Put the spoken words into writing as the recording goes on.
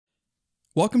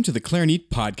Welcome to the Clarinet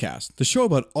Podcast, the show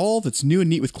about all that's new and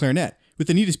neat with clarinet, with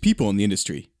the neatest people in the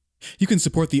industry. You can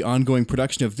support the ongoing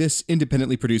production of this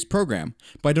independently produced program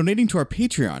by donating to our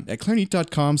Patreon at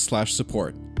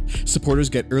clarinet.com/support. Supporters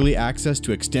get early access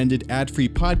to extended ad-free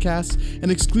podcasts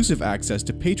and exclusive access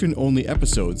to patron-only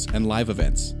episodes and live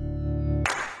events.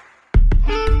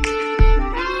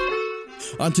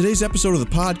 On today's episode of the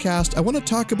podcast, I want to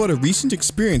talk about a recent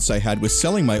experience I had with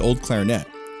selling my old clarinet.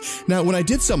 Now, when I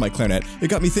did sell my clarinet, it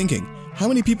got me thinking, how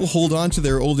many people hold on to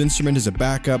their old instrument as a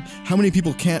backup, how many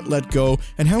people can't let go,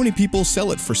 and how many people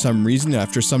sell it for some reason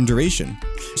after some duration?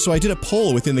 So I did a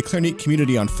poll within the clarinet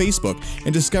community on Facebook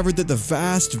and discovered that the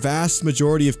vast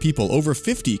majority of people, over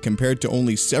 50 compared to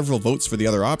only several votes for the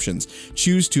other options,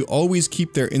 choose to always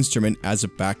keep their instrument as a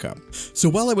backup. So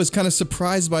while I was kind of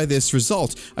surprised by this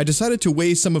result, I decided to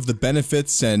weigh some of the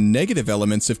benefits and negative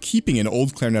elements of keeping an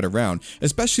old clarinet around,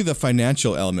 especially the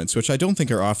financial elements, which I don't think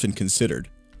are often considered.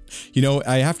 You know,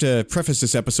 I have to preface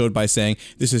this episode by saying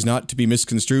this is not to be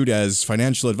misconstrued as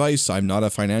financial advice. I'm not a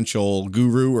financial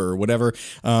guru or whatever,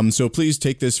 so please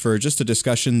take this for just a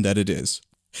discussion that it is.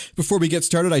 Before we get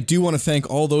started, I do want to thank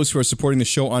all those who are supporting the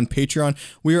show on Patreon.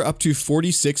 We are up to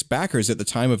 46 backers at the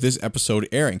time of this episode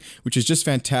airing, which is just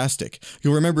fantastic.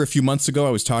 You'll remember a few months ago I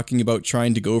was talking about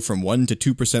trying to go from 1% to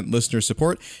 2% listener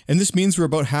support, and this means we're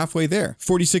about halfway there.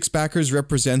 46 backers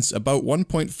represents about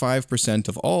 1.5%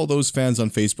 of all those fans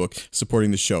on Facebook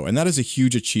supporting the show, and that is a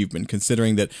huge achievement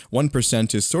considering that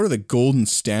 1% is sort of the golden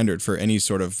standard for any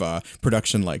sort of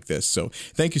production like this. So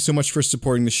thank you so much for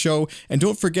supporting the show, and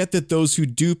don't forget that those who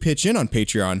do pitch in on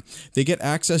Patreon, they get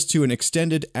access to an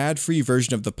extended ad-free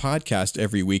version of the podcast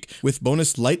every week with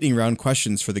bonus lightning round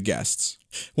questions for the guests.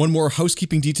 One more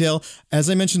housekeeping detail. As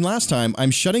I mentioned last time,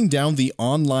 I'm shutting down the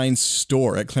online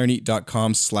store at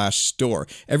clarinet.com/store.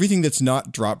 Everything that's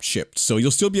not drop shipped. So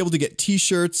you'll still be able to get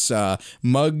t-shirts,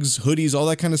 mugs, hoodies, all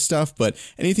that kind of stuff, but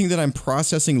anything that I'm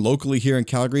processing locally here in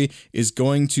Calgary is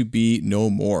going to be no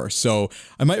more. So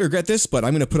I might regret this, but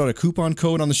I'm going to put out a coupon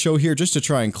code on the show here just to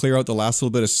try and clear out the last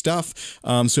little bit of stuff.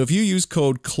 So if you use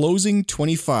code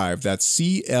CLOSING25, that's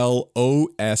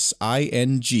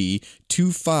CLOSING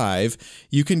 25,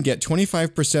 you can get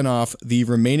 25% off the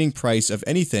remaining price of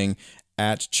anything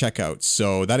at checkout.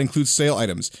 So that includes sale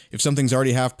items. If something's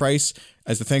already half price,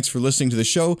 as a thanks for listening to the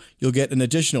show, you'll get an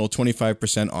additional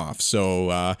 25% off.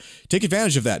 So take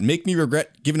advantage of that. Make me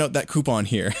regret giving out that coupon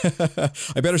here.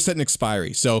 I better set an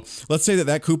expiry. So let's say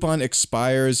that coupon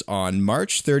expires on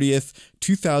March 30th,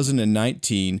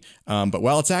 2019. But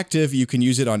while it's active, you can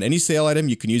use it on any sale item.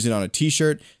 You can use it on a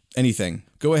t-shirt, anything.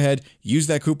 Go ahead, use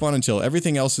that coupon until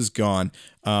everything else is gone,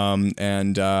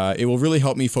 and it will really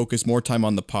help me focus more time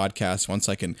on the podcast once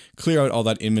I can clear out all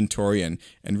that inventory and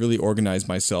really organize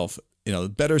myself in a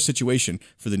better situation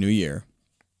for the new year.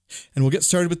 And we'll get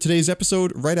started with today's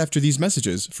episode right after these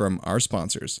messages from our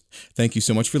sponsors. Thank you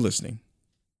so much for listening.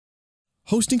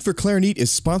 Hosting for Clarinet is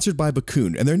sponsored by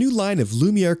Bakun and their new line of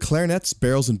Lumiere clarinets,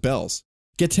 barrels, and bells.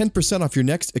 Get 10% off your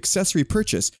next accessory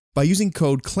purchase by using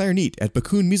code Clarinet at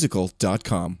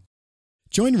BakunMusical.com.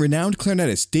 Join renowned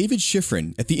clarinetist David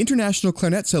Schifrin at the International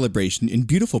Clarinet Celebration in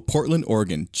beautiful Portland,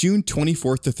 Oregon, June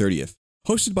 24th to 30th.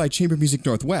 Hosted by Chamber Music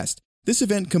Northwest, this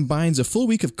event combines a full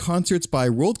week of concerts by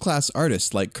world-class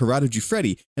artists like Corrado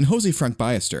Giuffretti and Jose Frank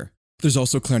Ballester. There's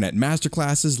also clarinet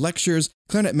masterclasses, lectures,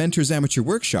 clarinet mentors amateur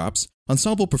workshops,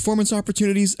 ensemble performance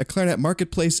opportunities, a clarinet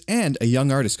marketplace, and a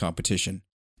young artist competition.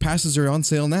 Passes are on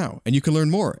sale now, and you can learn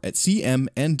more at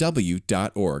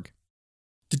cmnw.org.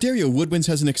 D'Addario Woodwinds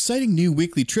has an exciting new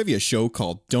weekly trivia show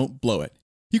called Don't Blow It.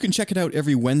 You can check it out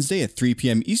every Wednesday at 3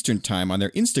 p.m. Eastern Time on their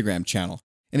Instagram channel,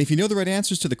 and if you know the right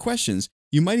answers to the questions,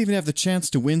 you might even have the chance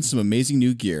to win some amazing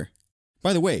new gear.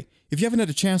 By the way, if you haven't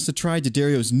had a chance to try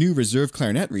D'Addario's new reserve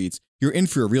clarinet reeds, you're in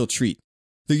for a real treat.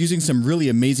 They're using some really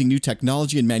amazing new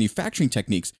technology and manufacturing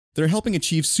techniques that are helping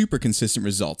achieve super consistent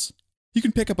results. You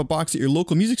can pick up a box at your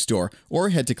local music store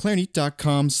or head to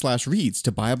clarinet.com/reeds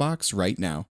to buy a box right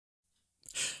now.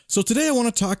 So today I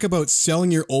want to talk about selling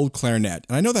your old clarinet.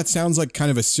 And I know that sounds like kind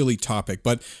of a silly topic,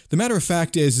 but the matter of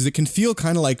fact is it can feel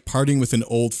kind of like parting with an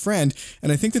old friend.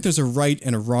 And I think that there's a right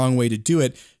and a wrong way to do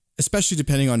it, especially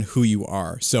depending on who you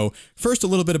are. So first, a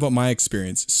little bit about my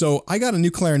experience. So I got a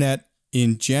new clarinet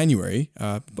in January,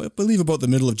 I believe about the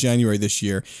middle of January this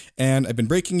year. And I've been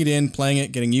breaking it in, playing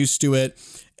it, getting used to it.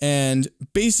 And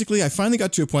basically, I finally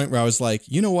got to a point where I was like,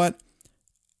 you know what?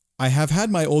 I have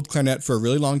had my old clarinet for a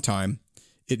really long time.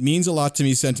 It means a lot to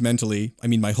me sentimentally. I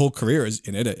mean, my whole career is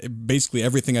in it. Basically,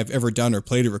 everything I've ever done or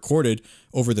played or recorded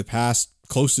over the past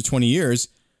close to 20 years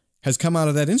has come out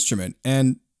of that instrument.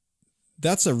 And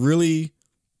that's a really,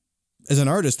 as an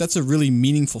artist, that's a really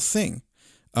meaningful thing.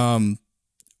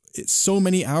 It's so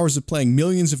many hours of playing,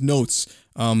 millions of notes.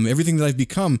 Everything that I've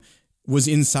become was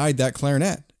inside that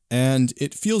clarinet. And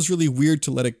it feels really weird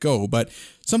to let it go. But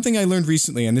something I learned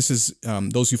recently, and this is,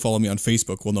 those who follow me on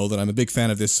Facebook will know that I'm a big fan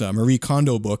of this Marie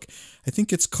Kondo book. I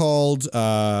think it's called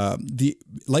The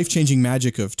Life-Changing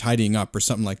Magic of Tidying Up or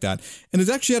something like that. And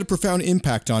it's actually had a profound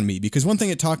impact on me because one thing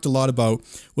it talked a lot about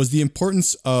was the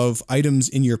importance of items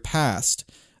in your past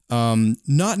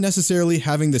not necessarily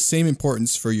having the same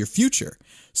importance for your future.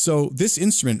 So this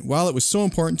instrument, while it was so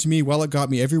important to me, while it got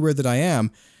me everywhere that I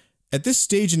am, at this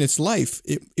stage in its life,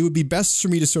 it would be best for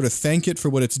me to sort of thank it for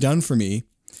what it's done for me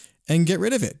and get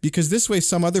rid of it. Because this way,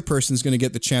 some other person's going to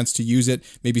get the chance to use it,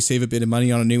 maybe save a bit of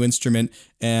money on a new instrument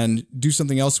and do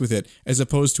something else with it, as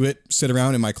opposed to it sit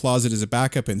around in my closet as a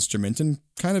backup instrument and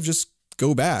kind of just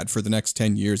go bad for the next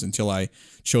 10 years until I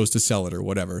chose to sell it or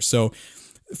whatever. So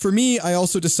for me, I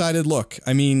also decided, look,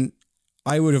 I mean,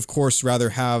 I would, of course, rather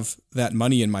have that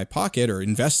money in my pocket or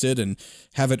invest it and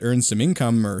have it earn some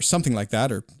income or something like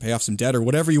that, or pay off some debt or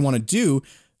whatever you want to do,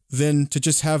 than to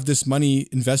just have this money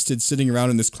invested sitting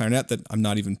around in this clarinet that I'm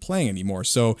not even playing anymore.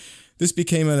 So this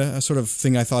became a sort of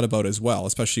thing I thought about as well,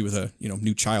 especially with a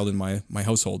new child in my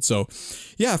household. So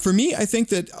yeah, for me, I think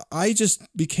that I just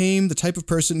became the type of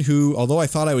person who, although I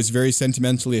thought I was very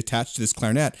sentimentally attached to this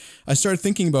clarinet, I started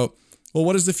thinking about, well,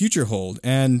 what does the future hold?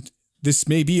 And this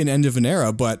may be an end of an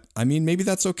era, but I mean, maybe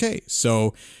that's okay.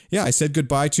 So yeah, I said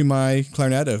goodbye to my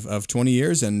clarinet of 20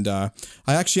 years, and I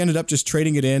actually ended up just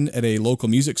trading it in at a local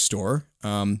music store.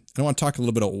 I want to talk a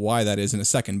little bit about why that is in a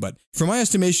second, but for my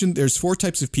estimation, there's 4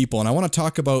 types of people, and I want to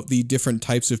talk about the different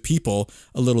types of people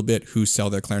a little bit who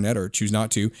sell their clarinet or choose not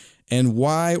to, and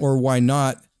why or why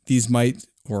not these might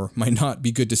or might not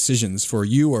be good decisions for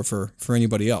you or for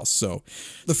anybody else. So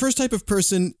the first type of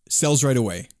person sells right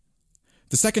away.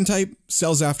 The second type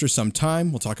sells after some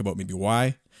time. We'll talk about maybe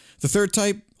why. The third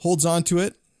type holds on to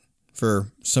it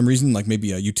for some reason, like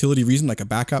maybe a utility reason, like a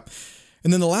backup.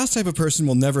 And then the last type of person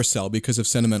will never sell because of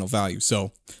sentimental value.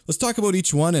 So let's talk about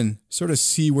each one and sort of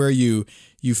see where you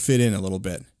fit in a little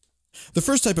bit. The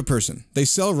first type of person, they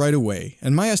sell right away.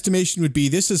 And my estimation would be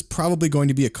this is probably going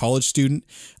to be a college student,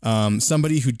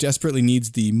 somebody who desperately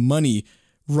needs the money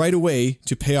right away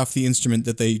to pay off the instrument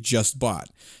that they just bought.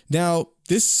 Now,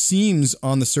 this seems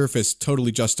on the surface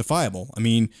totally justifiable. I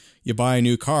mean, you buy a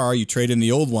new car, you trade in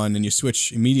the old one, and you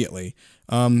switch immediately.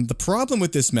 The problem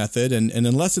with this method, and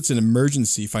unless it's an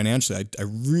emergency financially, I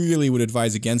really would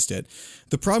advise against it.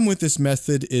 The problem with this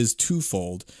method is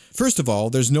twofold. First of all,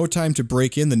 there's no time to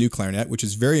break in the new clarinet, which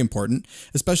is very important,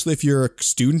 especially if you're a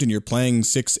student and you're playing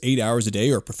 6-8 hours a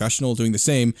day, or a professional doing the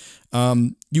same.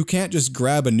 You can't just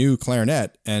grab a new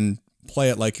clarinet and play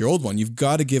it like your old one. You've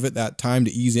got to give it that time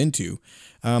to ease into.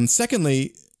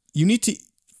 Secondly, you need to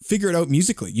figure it out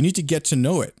musically. You need to get to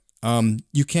know it.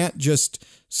 You can't just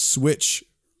switch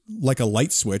like a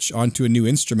light switch onto a new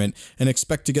instrument and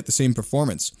expect to get the same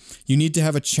performance. You need to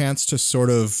have a chance to sort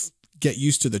of get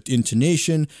used to the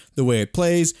intonation, the way it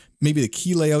plays. Maybe the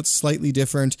key layout's slightly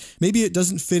different. Maybe it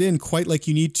doesn't fit in quite like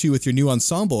you need to with your new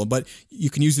ensemble, but you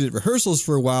can use it at rehearsals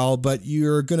for a while, but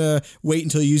you're going to wait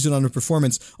until you use it on a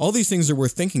performance. All these things are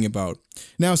worth thinking about.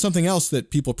 Now, something else that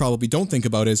people probably don't think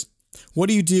about is, what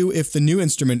do you do if the new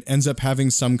instrument ends up having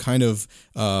some kind of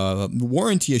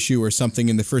warranty issue or something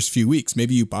in the first few weeks?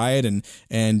 Maybe you buy it and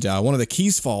one of the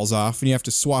keys falls off and you have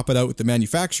to swap it out with the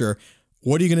manufacturer.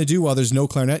 What are you going to do while there's no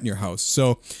clarinet in your house?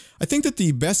 So I think that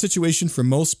the best situation for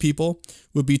most people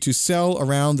would be to sell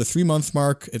around the 3-month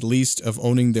mark, at least, of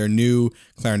owning their new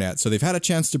clarinet. So they've had a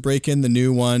chance to break in the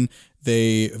new one.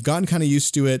 They've gotten kind of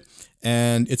used to it.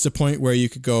 And it's a point where you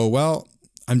could go, well,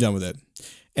 I'm done with it.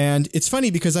 And it's funny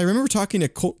because I remember talking to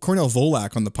Cornel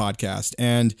Volak on the podcast,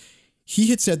 and he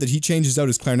had said that he changes out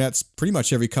his clarinets pretty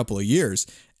much every couple of years.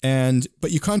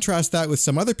 But you contrast that with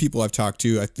some other people I've talked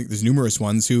to. I think there's numerous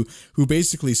ones who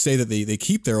basically say that they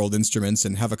keep their old instruments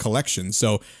and have a collection.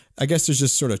 So I guess there's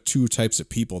just sort of 2 types of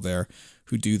people there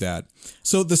who do that.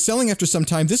 So the selling after some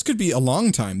time, this could be a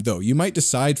long time though. You might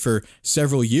decide for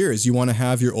several years you want to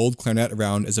have your old clarinet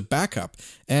around as a backup.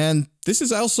 And this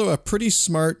is also a pretty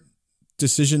smart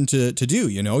decision to do.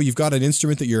 You've got an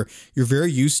instrument that you're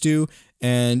very used to,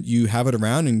 and you have it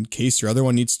around in case your other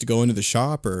one needs to go into the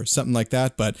shop or something like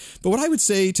that. But what I would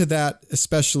say to that,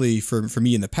 especially for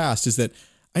me in the past, is that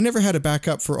I never had a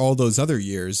backup for all those other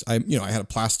years. I had a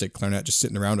plastic clarinet just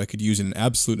sitting around I could use in an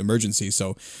absolute emergency.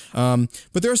 So,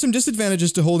 but there are some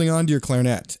disadvantages to holding on to your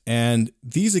clarinet. And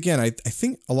these, again, I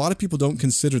think a lot of people don't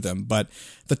consider them, but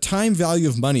the time value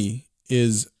of money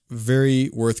is very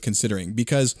worth considering,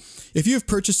 because if you have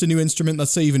purchased a new instrument,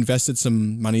 let's say you've invested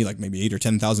some money, like maybe $8,000 or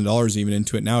 $10,000 even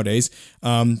into it nowadays,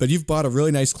 but you've bought a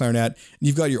really nice clarinet and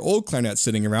you've got your old clarinet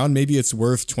sitting around, maybe it's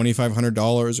worth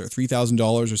 $2,500 or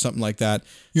 $3,000 or something like that.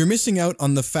 You're missing out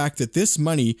on the fact that this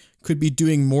money could be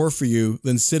doing more for you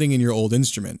than sitting in your old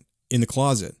instrument in the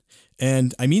closet.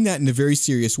 And I mean that in a very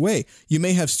serious way. You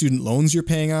may have student loans you're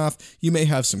paying off. You may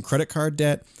have some credit card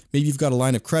debt. Maybe you've got a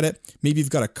line of credit. Maybe you've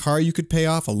got a car you could pay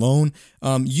off, a loan.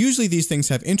 Usually these things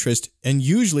have interest, and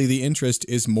usually the interest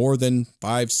is more than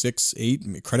 5, 6,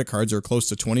 8. Credit cards are close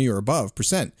to 20 or above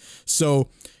 %. So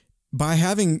by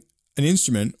having an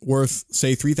instrument worth,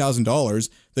 say, $3,000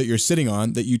 that you're sitting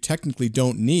on that you technically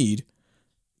don't need,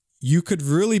 you could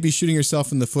really be shooting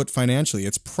yourself in the foot financially.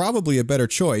 It's probably a better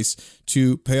choice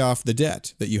to pay off the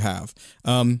debt that you have.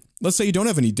 Let's say you don't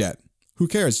have any debt. Who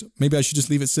cares? Maybe I should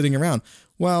just leave it sitting around.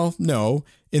 Well, no.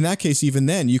 In that case, even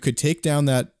then, you could take down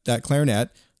that clarinet,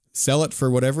 sell it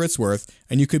for whatever it's worth,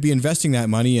 and you could be investing that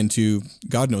money into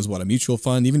God knows what, a mutual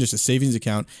fund, even just a savings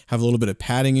account, have a little bit of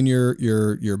padding in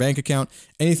your bank account,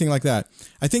 anything like that.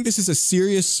 I think this is a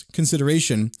serious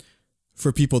consideration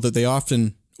for people that they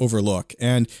often overlook.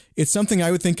 And it's something I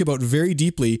would think about very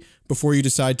deeply before you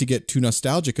decide to get too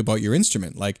nostalgic about your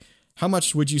instrument. Like, how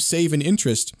much would you save in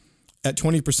interest at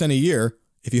 20% a year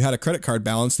if you had a credit card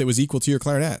balance that was equal to your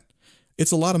clarinet?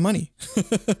 It's a lot of money.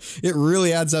 It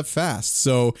really adds up fast.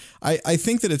 So I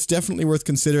think that it's definitely worth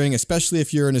considering, especially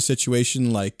if you're in a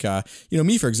situation like,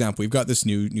 me, for example. We've got this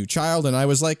new child, and I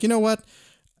was like, you know what?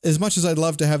 As much as I'd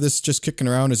love to have this just kicking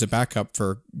around as a backup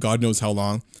for God knows how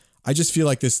long, I just feel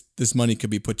like this money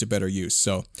could be put to better use.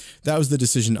 So that was the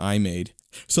decision I made.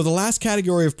 So the last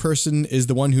category of person is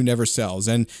the one who never sells.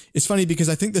 And it's funny because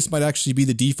I think this might actually be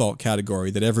the default category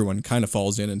that everyone kind of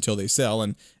falls in until they sell.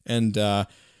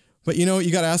 But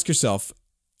you got to ask yourself,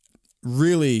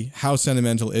 really, how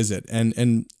sentimental is it?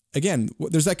 And again,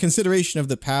 there's that consideration of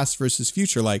the past versus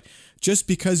future. Like, just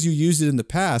because you used it in the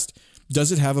past,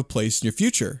 does it have a place in your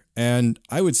future? And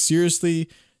I would seriously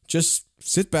just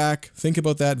sit back, think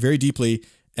about that very deeply.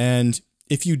 And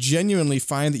if you genuinely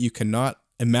find that you cannot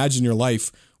imagine your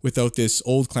life without this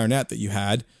old clarinet that you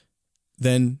had,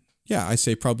 then yeah, I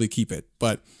say probably keep it.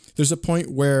 But there's a point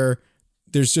where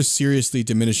there's just seriously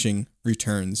diminishing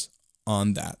returns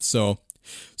on that. So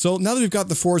now that we've got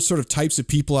the 4 sort of types of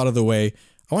people out of the way,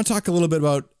 I want to talk a little bit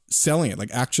about selling it, like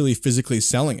actually physically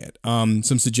selling it.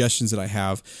 Some suggestions that I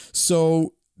have.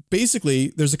 So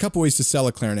basically, there's a couple ways to sell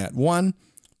a clarinet. One,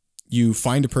 you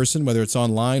find a person, whether it's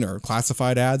online or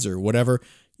classified ads or whatever,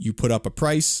 you put up a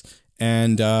price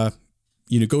and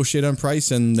you negotiate on price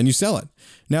and then you sell it.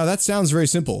 Now that sounds very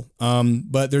simple,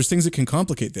 but there's things that can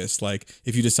complicate this. Like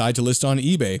if you decide to list on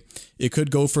eBay, it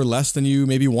could go for less than you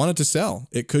maybe wanted to sell.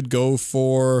 It could go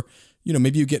for,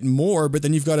 maybe you get more, but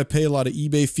then you've got to pay a lot of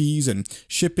eBay fees and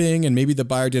shipping, and maybe the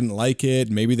buyer didn't like it.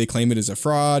 Maybe they claim it as a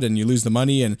fraud and you lose the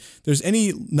money. And there's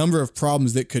any number of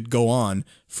problems that could go on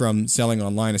from selling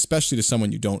online, especially to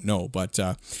someone you don't know. But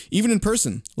even in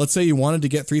person, let's say you wanted to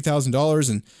get $3,000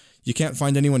 and you can't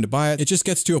find anyone to buy it. It just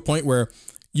gets to a point where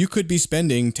you could be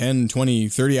spending 10, 20,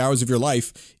 30 hours of your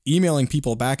life emailing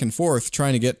people back and forth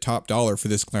trying to get top dollar for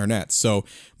this clarinet. So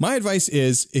my advice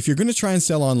is, if you're going to try and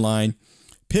sell online,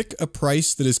 pick a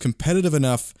price that is competitive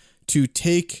enough to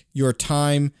take your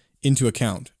time into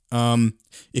account.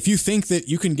 If you think that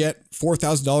you can get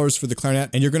 $4,000 for the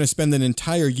clarinet and you're going to spend an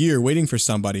entire year waiting for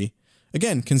somebody,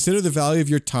 again, consider the value of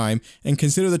your time and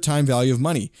consider the time value of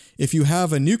money. If you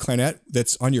have a new clarinet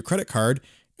that's on your credit card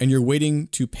and you're waiting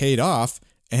to pay it off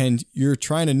and you're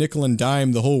trying to nickel and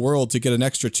dime the whole world to get an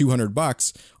extra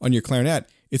 $200 on your clarinet,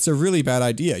 it's a really bad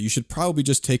idea. You should probably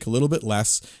just take a little bit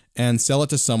less and sell it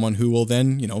to someone who will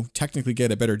then, technically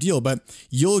get a better deal, but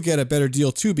you'll get a better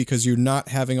deal too because you're not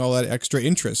having all that extra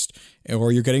interest,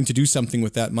 or you're getting to do something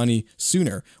with that money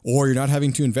sooner, or you're not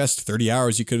having to invest 30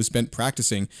 hours you could have spent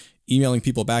practicing, emailing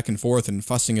people back and forth and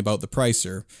fussing about the price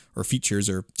or features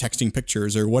or texting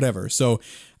pictures or whatever. So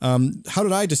how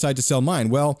did I decide to sell mine?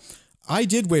 Well, I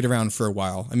did wait around for a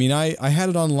while. I mean, I had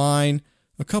it online.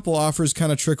 A couple offers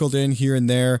kind of trickled in here and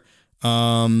there.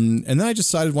 And then I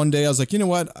decided one day, I was like, you know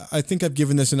what? I think I've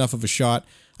given this enough of a shot.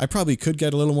 I probably could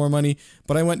get a little more money,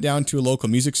 but I went down to a local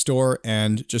music store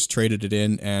and just traded it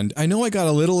in. And I know I got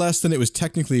a little less than it was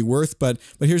technically worth, but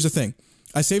here's the thing.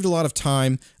 I saved a lot of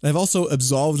time, and I've also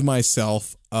absolved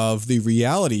myself of the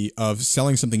reality of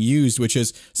selling something used, which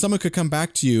is someone could come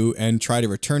back to you and try to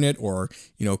return it, or,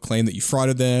 claim that you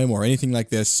frauded them or anything like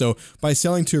this. So by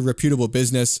selling to a reputable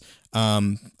business,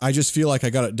 I just feel like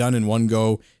I got it done in one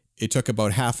go. It took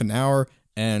about half an hour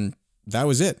and that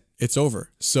was it. It's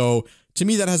over. So To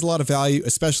me, that has a lot of value,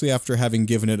 especially after having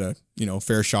given it a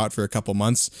fair shot for a couple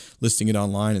months, listing it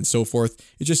online and so forth.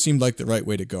 It just seemed like the right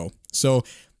way to go. So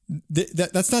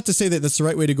that's not to say that that's the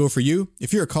right way to go for you.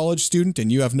 If you're a college student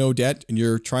and you have no debt and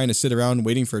you're trying to sit around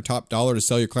waiting for a top dollar to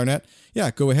sell your clarinet, yeah,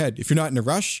 go ahead. If you're not in a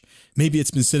rush, maybe it's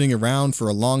been sitting around for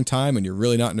a long time and you're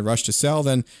really not in a rush to sell,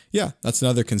 then yeah, that's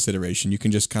another consideration. You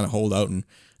can just kind of hold out and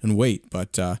wait.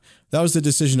 But that was the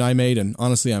decision I made, and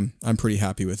honestly, I'm pretty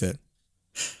happy with it.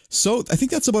 So I think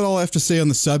that's about all I have to say on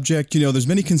the subject. There's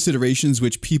many considerations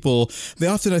which people, they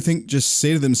often, I think, just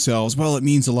say to themselves, well, it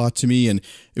means a lot to me and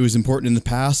it was important in the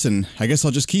past and I guess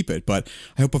I'll just keep it. But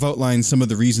I hope I've outlined some of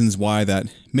the reasons why that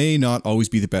may not always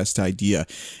be the best idea.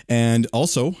 And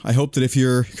also, I hope that if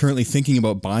you're currently thinking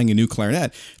about buying a new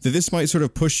clarinet, that this might sort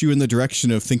of push you in the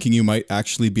direction of thinking you might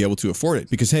actually be able to afford it.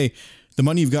 Because, hey, the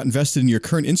money you've got invested in your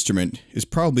current instrument is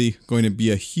probably going to be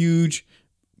a huge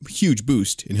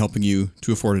boost in helping you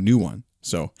to afford a new one.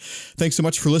 So thanks so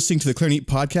much for listening to the Clarinet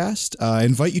Podcast. I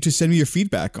invite you to send me your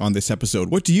feedback on this episode.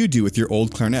 What do you do with your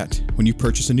old clarinet when you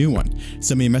purchase a new one?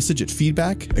 Send me a message at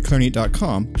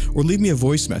feedback@clarinet.com or leave me a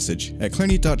voice message at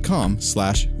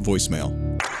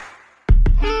clarinet.com/voicemail.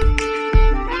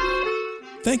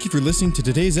 Thank you for listening to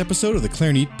today's episode of the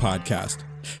Clarinet Podcast.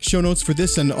 Show notes for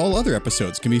this and all other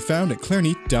episodes can be found at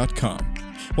clarinet.com.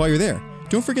 While you're there,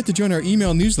 don't forget to join our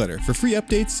email newsletter for free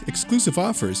updates, exclusive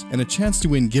offers, and a chance to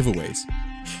win giveaways.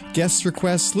 Guest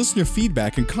requests, listener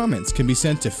feedback, and comments can be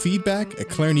sent to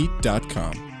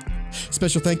feedback@clarinet.com.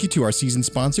 Special thank you to our season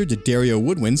sponsor, D'Addario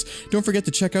Woodwinds. Don't forget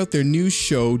to check out their new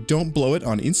show, Don't Blow It,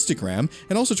 on Instagram,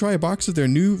 and also try a box of their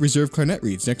new reserve clarinet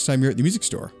reeds next time you're at the music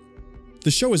store.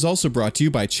 The show is also brought to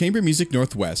you by Chamber Music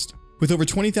Northwest. With over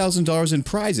 $20,000 in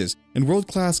prizes and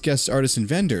world-class guest artists and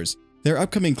vendors, their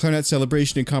upcoming clarinet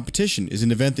celebration and competition is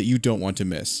an event that you don't want to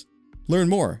miss. Learn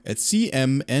more at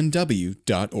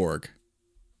cmnw.org.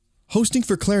 Hosting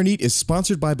for Clarinet is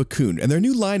sponsored by Bakun and their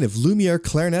new line of Lumiere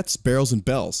clarinets, barrels, and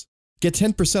bells. Get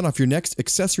 10% off your next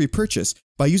accessory purchase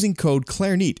by using code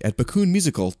Clarinet at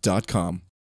bakunmusical.com.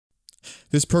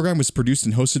 This program was produced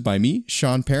and hosted by me,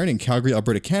 Sean Perrin, in Calgary,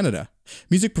 Alberta, Canada.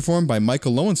 Music performed by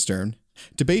Michael Lowenstern.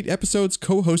 Debate episodes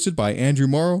co-hosted by Andrew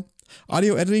Morrow.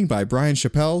 Audio editing by Brian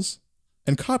Chappells.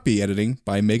 And copy editing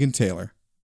by Megan Taylor.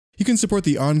 You can support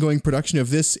the ongoing production of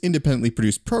this independently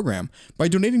produced program by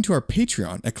donating to our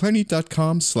Patreon at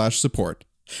clarinet.com/support.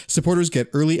 Supporters get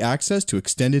early access to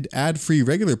extended ad-free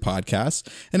regular podcasts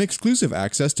and exclusive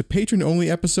access to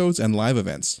patron-only episodes and live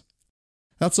events.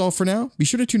 That's all for now. Be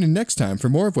sure to tune in next time for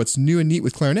more of what's new and neat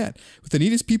with clarinet with the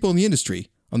neatest people in the industry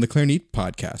on the Clarinet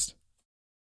Podcast.